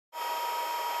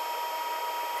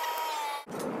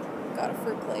got a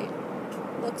fruit plate.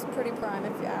 Looks pretty prime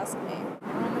if you ask me.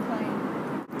 We're on the plane.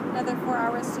 Another 4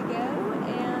 hours to go,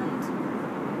 and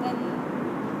then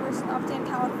we're stopped in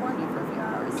California for a few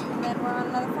hours, and then we're on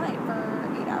another flight for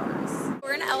 8 hours.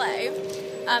 We're in LA,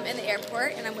 in the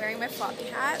airport, and I'm wearing my floppy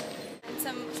hat. And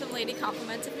some lady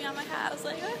complimented me on my hat. I was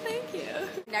like, oh, thank you.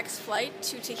 Next flight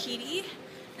to Tahiti,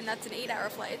 and that's an 8-hour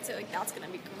flight, so like that's gonna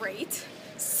be great.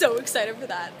 So excited for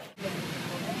that.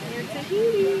 Near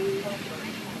Tahiti.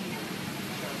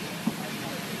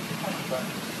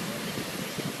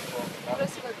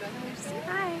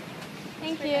 Hi.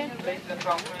 Thank you. Ladies and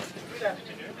gentlemen, good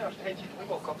afternoon. Tahiti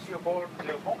welcomes you aboard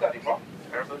the Bongarima,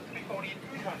 Airbus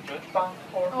 340-300 bound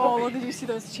for Oh, well, did you see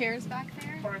those chairs back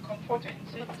there? for a comforting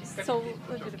seat. So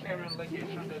legitimate. Carry-on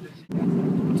luggage under the seat.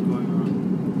 What's going on?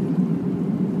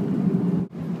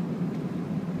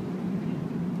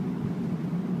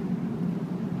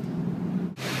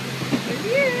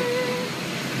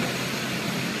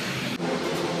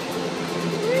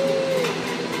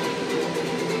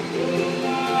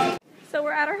 So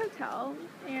we're at our hotel,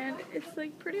 and it's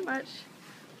like pretty much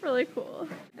really cool.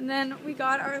 And then we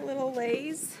got our little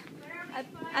lays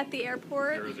at the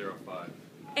airport. 005.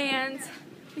 And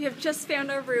we have just found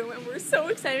our room, and we're so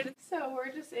excited. So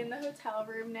we're just in the hotel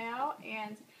room now,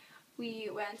 and we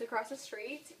went across the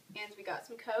street, and we got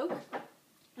some Coke,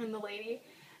 and the lady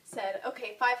said,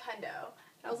 okay, 5 hundo.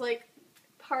 And I was like,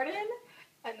 pardon?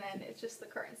 And then it's just the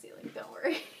currency, like, don't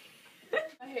worry.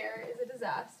 My hair is a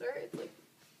disaster. It's like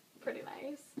pretty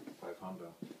nice. 5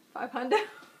 hundo. 5 hundo.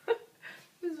 It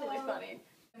was really funny.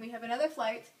 And we have another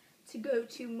flight to go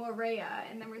to Moorea,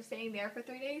 and then we're staying there for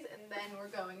 3 days, and then we're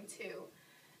going to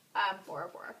Bora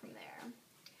Bora from there.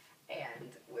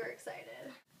 And we're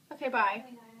excited. Okay, bye.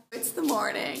 It's the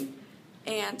morning,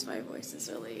 and my voice is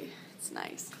really, it's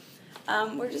nice.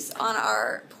 We're just on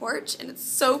our porch, and it's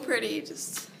so pretty.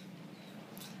 Just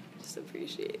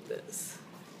appreciate this.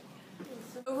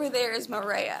 Over there is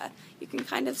Moorea. You can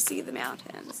kind of see the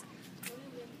mountains.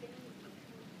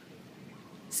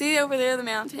 See over there the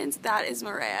mountains? That is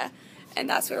Moorea, and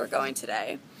that's where we're going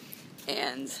today.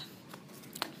 And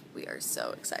we are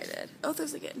so excited. Oh,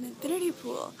 there's like an infinity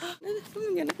pool.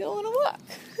 I'm gonna go on a walk.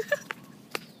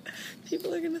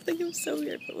 People are gonna think I'm so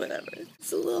weird, but whatever.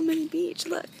 It's a little mini beach,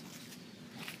 look.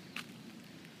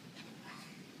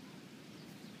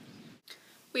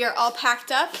 We are all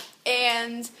packed up,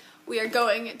 and we are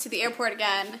going to the airport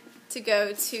again to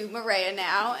go to Moorea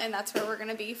now, and that's where we're going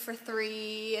to be for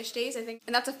 3-ish days, I think.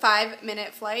 And that's a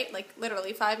 5-minute flight, like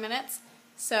literally 5 minutes.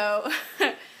 So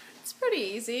it's pretty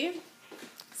easy.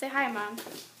 Say hi, Mom.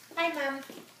 Hi, Mom.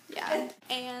 Yeah.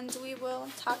 And we will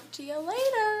talk to you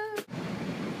later.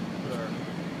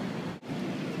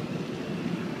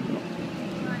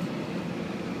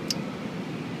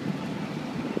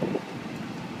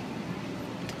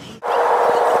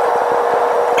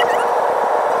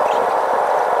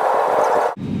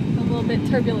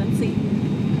 Turbulency.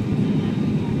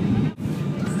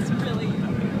 This is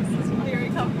very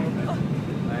comfortable.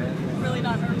 Really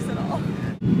not nervous at all.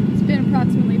 It's been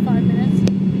approximately 5 minutes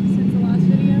since the last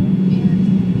video,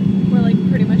 and we're like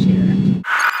pretty much here.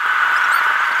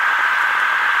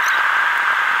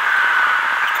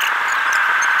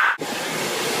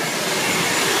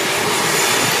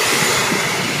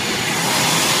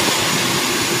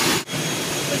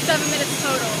 With 7 minutes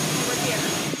total, and we're here.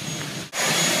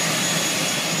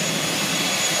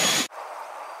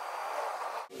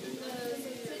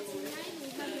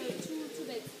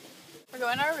 We're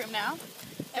going to our room now,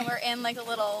 and we're in like a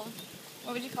little,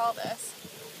 what would you call this?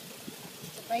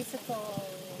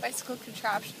 Bicycle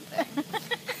contraption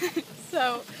thing.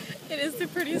 So it is the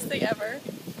prettiest thing ever.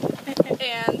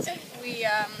 And we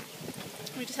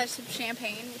just had some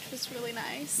champagne, which was really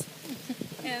nice.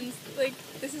 And like,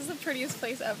 this is the prettiest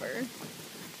place ever.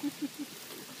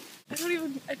 I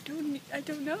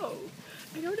don't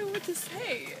know what to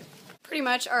say. Pretty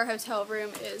much our hotel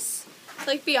room is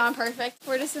like beyond perfect.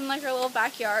 We're just in like our little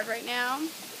backyard right now.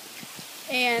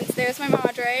 And there's my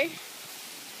madre.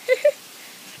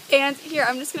 And here,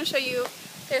 I'm just gonna show you,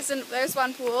 there's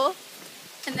one pool,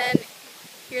 and then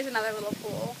here's another little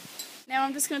pool. Now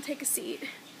I'm just gonna take a seat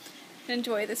and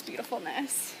enjoy this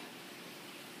beautifulness.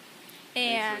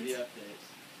 And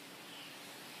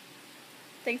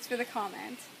thanks for the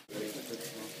comment.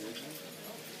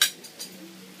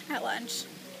 At lunch.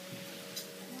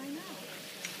 Why not?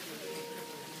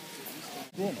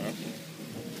 Cool, man.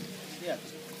 Yeah,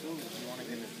 just cool if you want to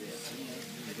get it there.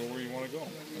 You go where you want to go.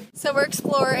 So we're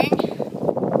exploring,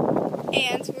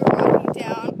 and we're walking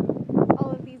down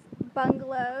all of these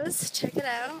bungalows. Check it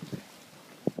out.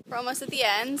 We're almost at the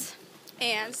end,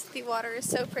 and the water is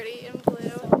so pretty and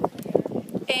blue.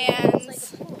 And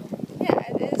yeah,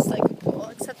 it is like a pool,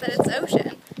 except that it's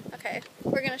ocean. Okay,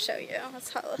 we're gonna show you.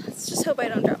 Let's just hope I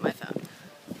don't drop my phone.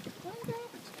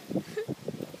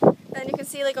 Then you can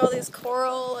see like all these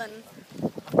coral, and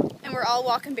we're all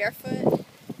walking barefoot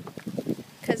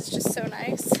because it's just so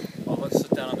nice. Well, let's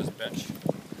sit down on this bench.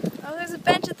 Oh, there's a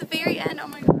bench at the very end. Oh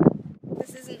my god.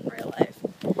 This isn't real life.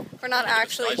 We're not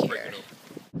actually here.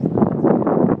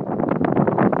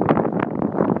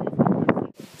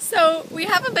 So we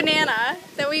have a banana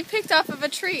that we picked off of a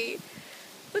tree.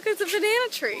 Look, it's a banana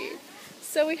tree.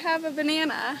 So we have a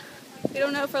banana. We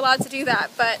don't know if we're allowed to do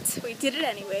that, but we did it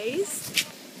anyways.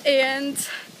 And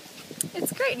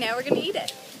it's great. Now we're gonna eat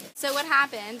it. So what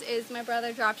happened is my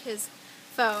brother dropped his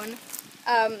phone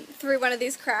through one of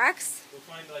these cracks. We'll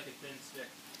find like a thin stick.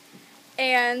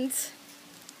 And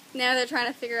now they're trying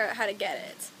to figure out how to get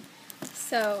it.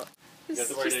 So just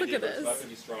look at this. It's not gonna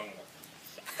be strong enough.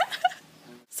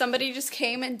 Somebody just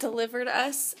came and delivered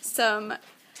us some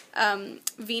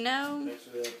vino. Thanks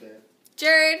for the update.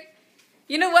 Jared,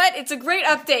 you know what? It's a great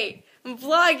update. I'm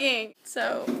vlogging.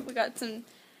 So we got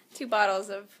 2 bottles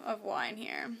of wine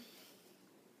here.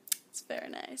 It's very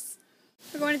nice.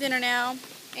 We're going to dinner now,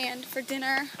 and for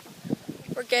dinner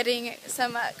we're getting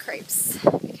some crepes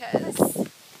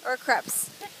or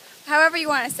crepes. However you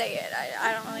want to say it,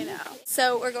 I don't really know.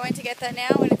 So we're going to get that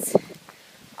now, and it's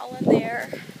all in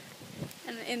there.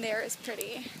 And in there is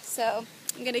pretty. So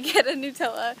I'm going to get a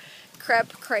Nutella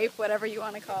crepe, whatever you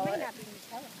want to call it.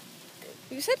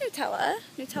 You said Nutella.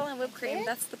 Nutella and whipped cream,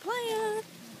 that's the plan.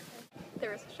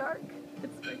 There is a shark.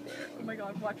 It's right there. Oh my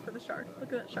god, watch for the shark.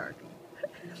 Look at that shark.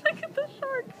 Look at the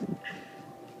shark.